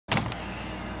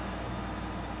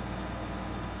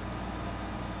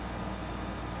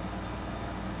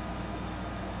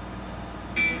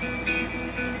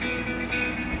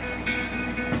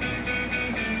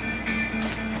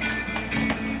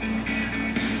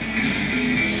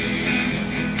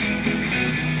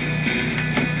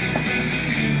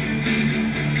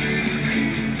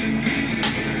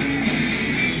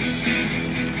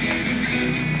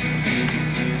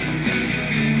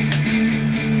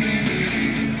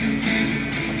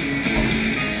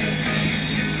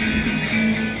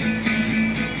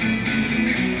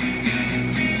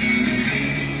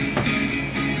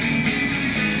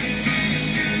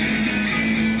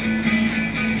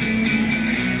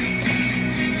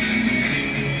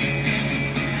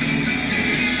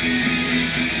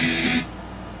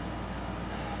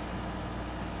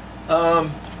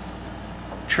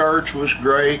church was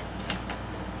great.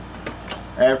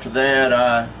 After that,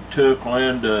 I took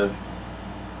Linda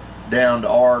down to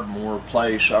Ardmore, a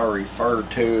place I refer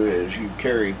to as you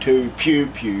carry two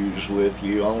pew-pews with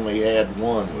you, only had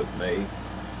one with me.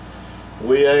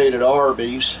 We ate at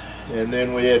Arby's, and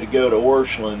then we had to go to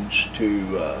Orchland's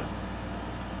to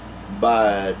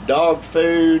buy dog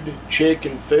food,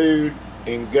 chicken food,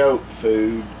 and goat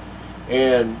food.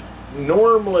 And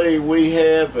normally we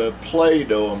have a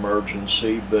Play-Doh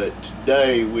emergency, but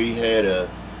today we had a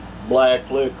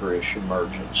black licorice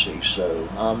emergency, so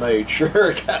I made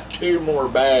sure I got 2 more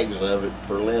bags of it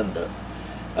for Linda.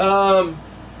 And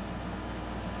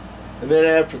then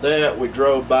after that we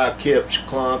drove by Kip's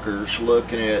Clunkers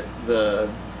looking at the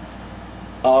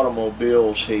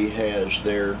automobiles he has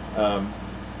there.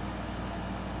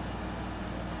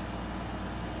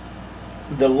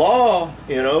 The law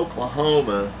in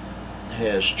Oklahoma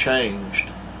has changed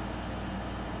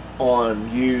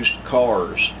on used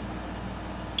cars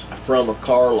from a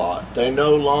car lot. They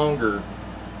no longer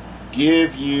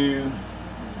give you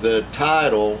the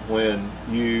title when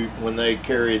they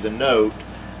carry the note,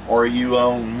 or you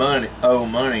owe money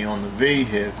on the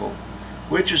vehicle,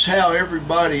 which is how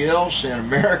everybody else in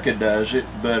America does it,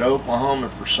 but Oklahoma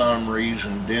for some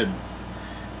reason didn't.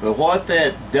 But what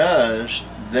that does,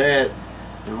 the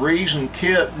reason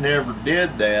Kip never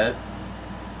did that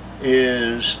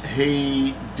is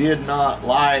he did not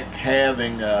like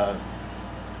having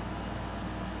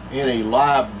any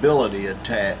liability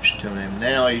attached to him.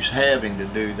 Now he's having to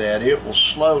do that. It will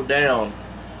slow down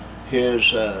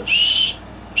his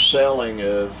selling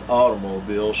of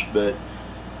automobiles, but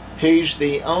he's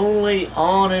the only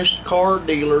honest car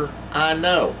dealer I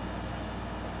know.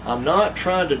 I'm not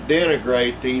trying to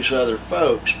denigrate these other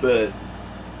folks, but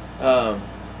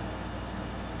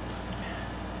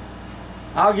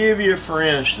I'll give you for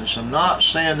instance. I'm not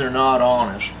saying they're not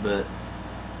honest, but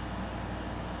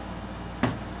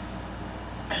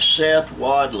Seth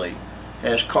Wadley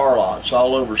has car lots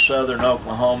all over southern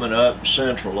Oklahoma and up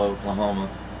central Oklahoma.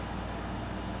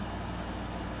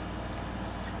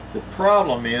 The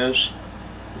problem is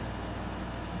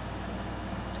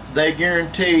they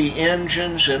guarantee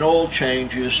engines and oil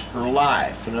changes for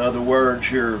life. In other words,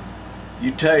 you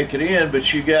take it in,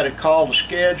 but you got to call the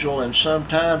schedule, and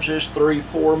sometimes it's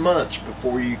 3-4 months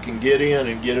before you can get in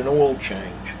and get an oil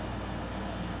change.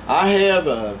 I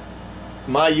have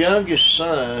my youngest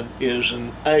son is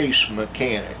an ace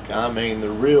mechanic. I mean the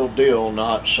real deal,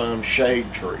 not some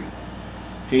shade tree.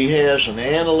 He has an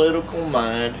analytical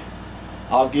mind.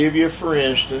 I'll give you for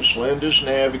instance, Linda's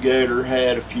Navigator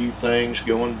had a few things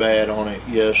going bad on it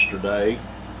yesterday.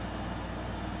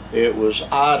 It was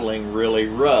idling really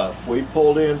rough. We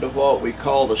pulled into what we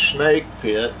call the snake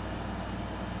pit.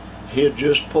 He had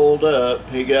just pulled up.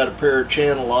 He got a pair of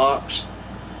channel locks,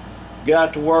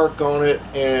 got to work on it,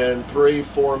 and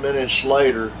 3-4 minutes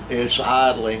later it's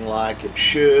idling like it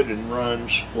should and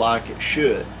runs like it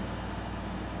should.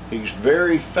 He's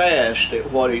very fast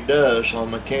at what he does on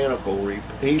mechanical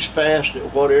repair. He's fast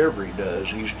at whatever he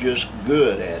does. He's just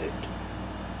good at it.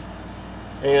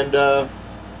 And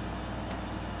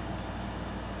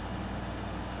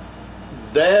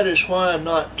that is why I'm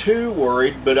not too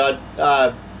worried, but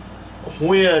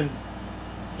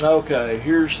okay,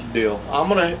 here's the deal. I'm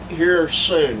going to, here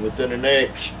soon, within the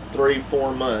next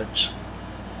 3-4 months,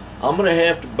 I'm going to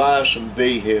have to buy some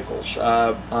vehicles.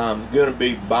 I'm going to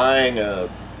be buying a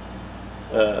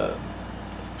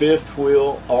 5th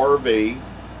wheel RV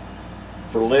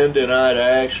for Linda and I to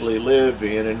actually live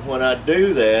in, and when I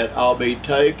do that, I'll be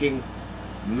taking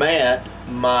Matt,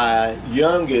 my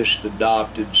youngest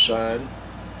adopted son,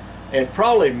 and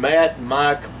probably Matt and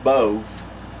Mike both,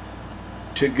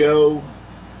 to go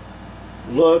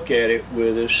look at it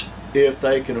with us if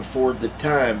they can afford the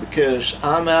time, because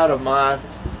I'm out of my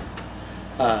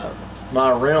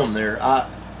my realm there. Out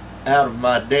of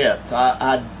my depth.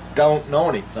 I don't know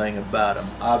anything about them.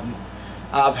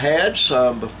 I've had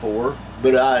some before,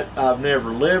 but I've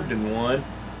never lived in one,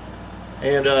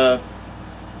 and I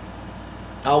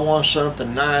want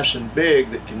something nice and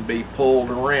big that can be pulled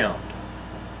around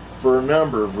for a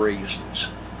number of reasons.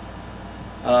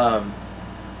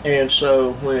 And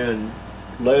so when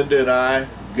Linda and I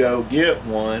go get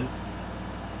one,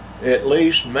 at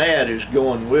least Matt is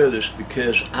going with us,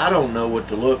 because I don't know what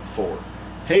to look for.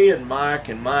 He and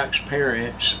Mike's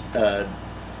parents,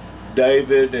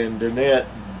 David and Danette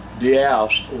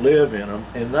Deoust, live in them,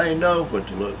 and they know what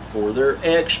to look for. They're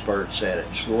experts at it.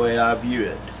 It's the way I view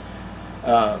it.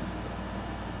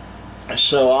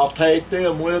 So I'll take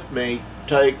them with me,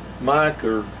 take Mike,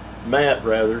 or Matt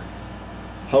rather,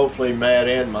 hopefully Matt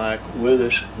and Mike with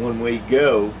us when we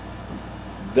go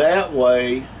That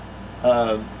way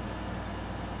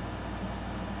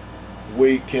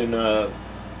we can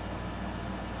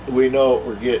we know what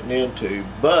we're getting into.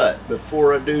 But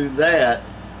before I do that,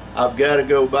 I've got to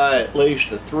go buy at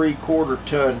least a 3/4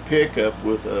 ton pickup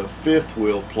with a 5th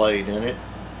wheel plate in it.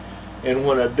 And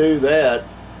when I do that,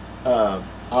 I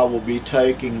will be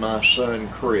taking my son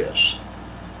Chris.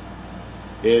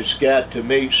 It's got to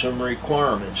meet some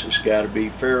requirements. It's got to be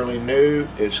fairly new.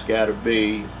 It's got to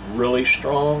be really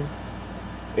strong.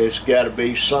 It's got to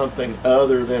be something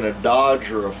other than a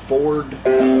Dodge or a Ford.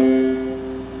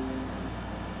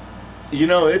 You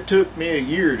know, it took me a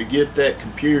year to get that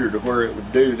computer to where it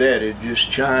would do that. It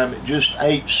just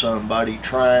ate somebody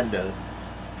trying to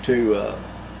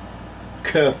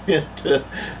come into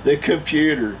the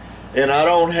computer. And I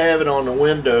don't have it on the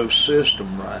Windows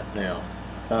system right now.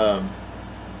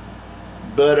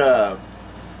 But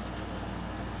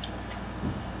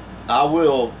I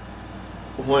will,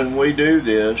 when we do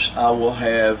this, I will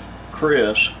have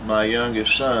Chris, my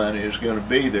youngest son, is going to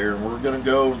be there, and we're going to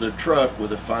go over the truck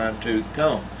with a fine-tooth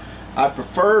comb. I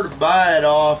prefer to buy it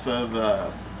off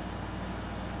of,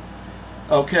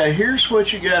 okay, here's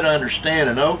what you got to understand.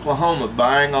 In Oklahoma,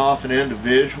 buying off an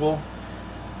individual,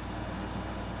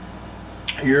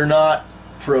 you're not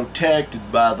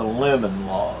protected by the lemon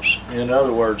laws. In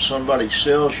other words, somebody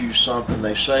sells you something,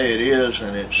 they say it is,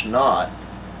 and it's not.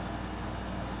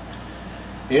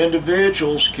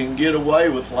 Individuals can get away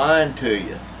with lying to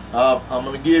you. I'm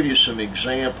going to give you some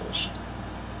examples.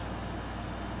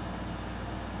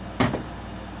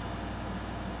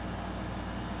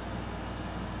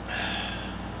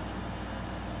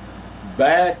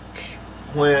 Back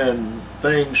when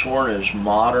things weren't as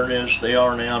modern as they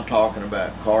are now, I'm talking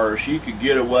about cars, you could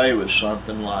get away with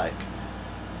something like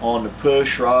on the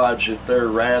push rods, if they're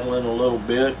rattling a little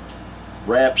bit,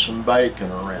 wrap some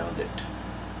bacon around it,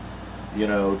 you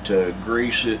know, to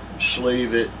grease it,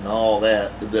 sleeve it, and all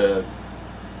that.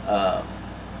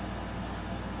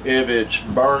 If it's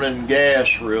burning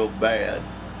gas real bad,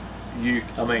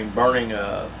 burning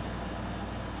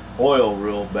oil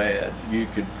real bad, you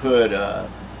could put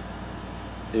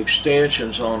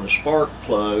extensions on the spark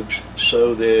plugs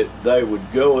so that they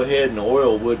would go ahead and the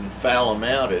oil wouldn't foul them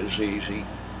out as easy.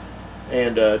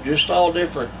 And just all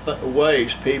different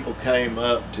ways people came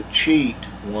up to cheat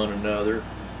one another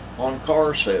on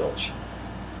car sales.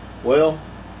 Well,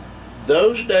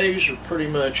 those days are pretty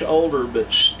much older,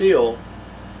 but still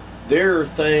there are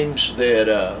things that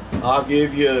I'll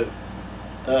give you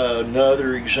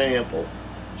another example.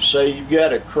 Say you've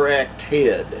got a cracked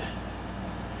head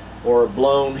or a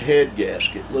blown head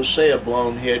gasket. Let's say a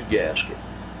blown head gasket.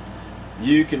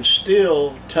 You can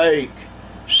still take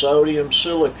sodium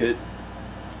silicate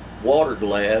water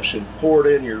glass and pour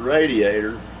it in your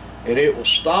radiator, and it will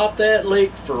stop that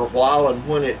leak for a while, and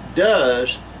when it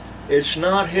does, it's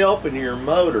not helping your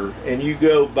motor, and you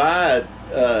go buy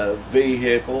a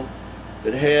vehicle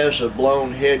that has a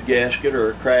blown head gasket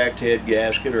or a cracked head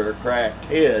gasket or a cracked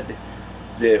head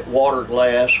that water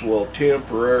glass will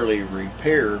temporarily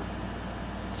repair.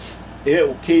 It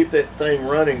will keep that thing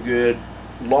running good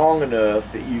long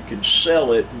enough that you can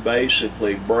sell it and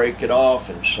basically break it off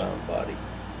in somebody.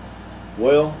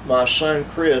 Well, my son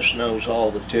Chris knows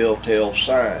all the telltale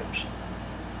signs,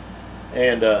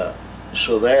 and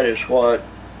so that is what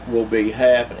will be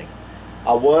happening.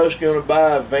 I was going to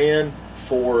buy a van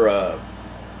for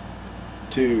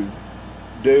to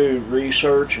do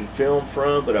research and film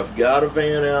from, but I've got a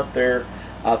van out there.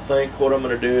 I think what I'm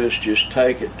going to do is just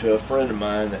take it to a friend of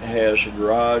mine that has a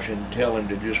garage and tell him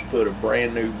to just put a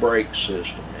brand new brake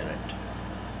system in it.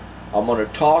 I'm going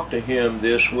to talk to him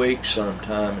this week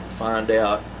sometime and find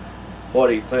out what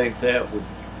he thinks that would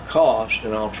cost,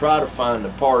 and I'll try to find the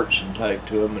parts and take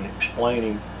to him and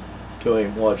explain to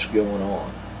him what's going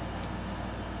on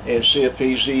and see if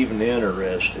he's even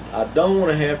interested. I don't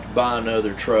want to have to buy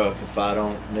another truck if I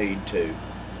don't need to,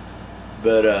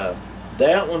 but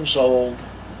that one's old,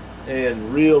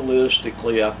 and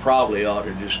realistically I probably ought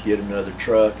to just get another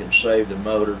truck and save the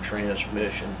motor,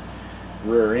 transmission,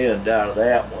 rear end out of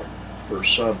that one for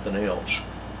something else.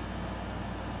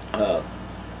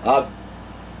 I've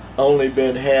only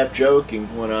been half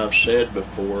joking when I've said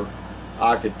before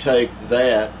I could take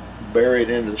that, bury it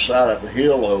into the side of a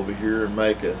hill over here, and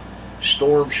make a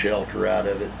storm shelter out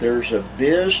of it. There's a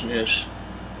business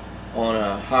on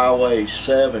a Highway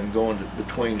 7 going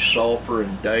between Sulphur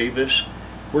and Davis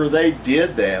where they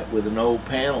did that with an old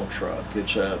panel truck.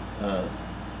 It's a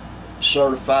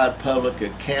certified public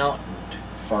accountant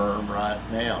firm right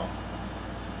now,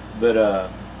 but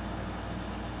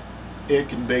it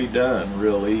can be done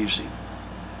real easy.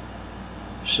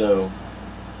 So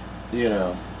you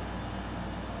know,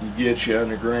 you get you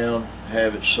underground,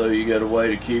 have it so you got a way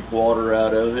to keep water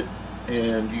out of it,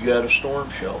 and you got a storm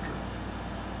shelter.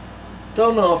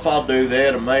 Don't know if I'll do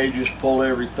that. I may just pull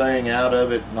everything out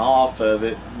of it and off of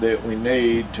it that we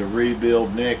need to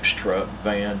rebuild Nick's truck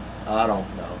van. I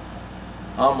don't know.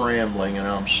 I'm rambling and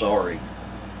I'm sorry.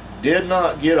 Did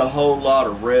not get a whole lot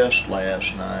of rest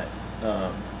last night.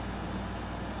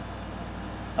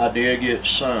 I did get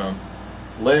some.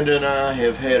 Linda and I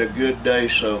have had a good day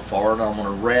so far, and I'm going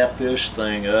to wrap this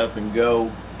thing up and go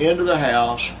into the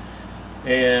house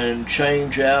and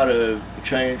change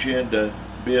into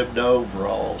bibbed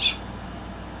overalls,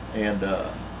 and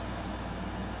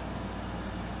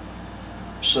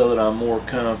so that I'm more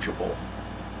comfortable.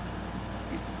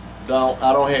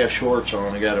 I don't have shorts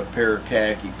on. I got a pair of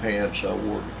khaki pants I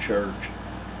wore to church.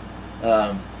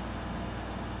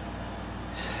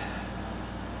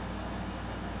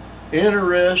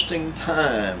 Interesting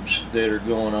times that are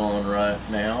going on right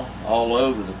now all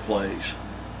over the place.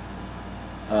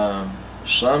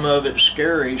 Some of it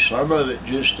scary, some of it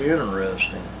just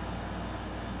interesting.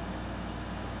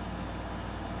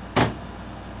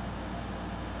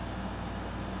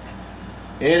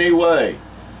 Anyway,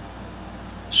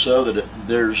 so that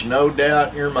there's no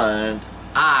doubt in your mind,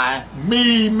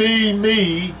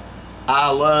 me, I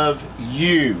love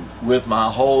you with my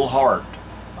whole heart.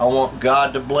 I want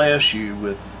God to bless you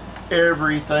with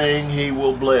everything He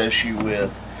will bless you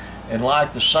with. And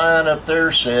like the sign up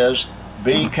there says,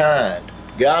 be kind.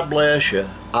 God bless you.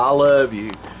 I love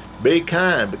you. Be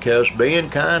kind, because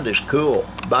being kind is cool.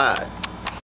 Bye.